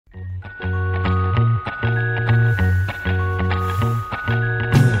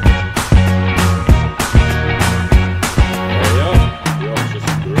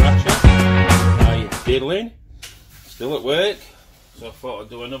Still at work, so I thought I'd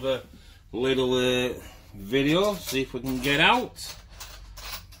do another little video, see if we can get out.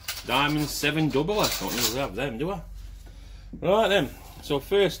 Diamond 7 double, I don't usually have them, do I? Right then, so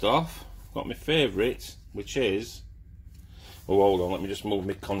first off, got my favourite, which is... Oh, hold on, let me just move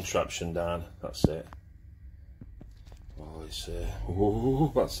my contraption down, that's it. Oh, it's...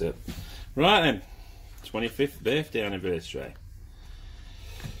 oh, that's it. Right then, 25th birthday anniversary.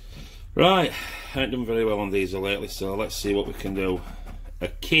 Right, I haven't done very well on these lately, so let's see what we can do. A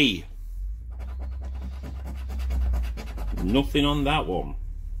key. Nothing on that one.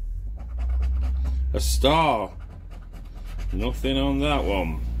 A star. Nothing on that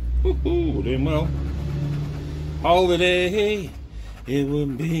one. Woohoo, we're doing well. Holiday. It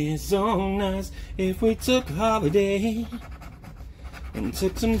would be so nice if we took a holiday and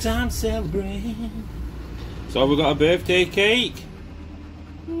took some time to celebrate. So we've got a birthday cake.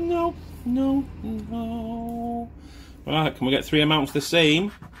 No, no, no. Right, can we get 3 amounts the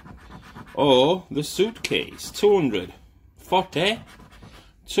same? Or the suitcase. 200, 40,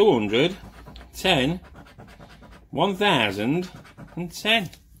 200, 10, 1000, and 10.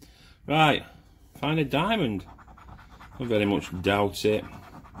 Right, find a diamond. I very much doubt it.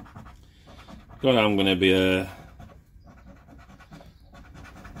 God, I'm going to be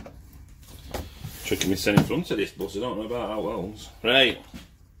tricking myself in front of this bus. I don't know about how else. Right.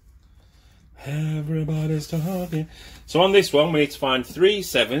 Everybody's talking. So on this one, we need to find 3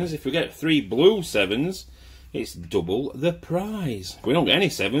 7s. If we get 3 blue 7s, it's double the prize. If we don't get any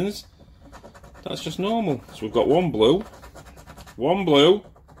 7s, that's just normal. So we've got 1 blue, 1 blue.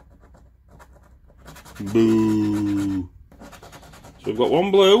 Boo. So we've got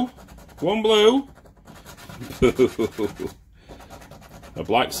 1 blue, 1 blue. A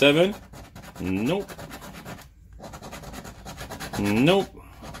black 7. Nope. Nope.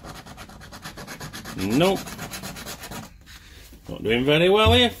 Nope. Not doing very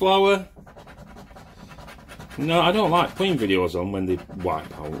well here, Flower. No, I don't like putting videos on when they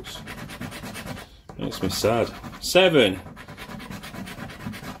wipe out. Makes me sad. 7.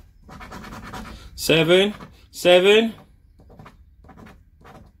 7. 7.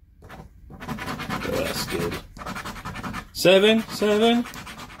 Oh, that's good. 7. 7.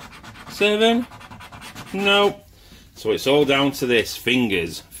 7. Nope. So it's all down to this.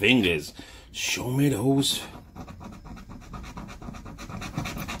 Fingers. Fingers. Show me those.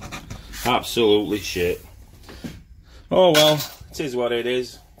 Absolutely shit. Oh well, it is what it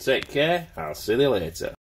is. Take care. I'll see you later.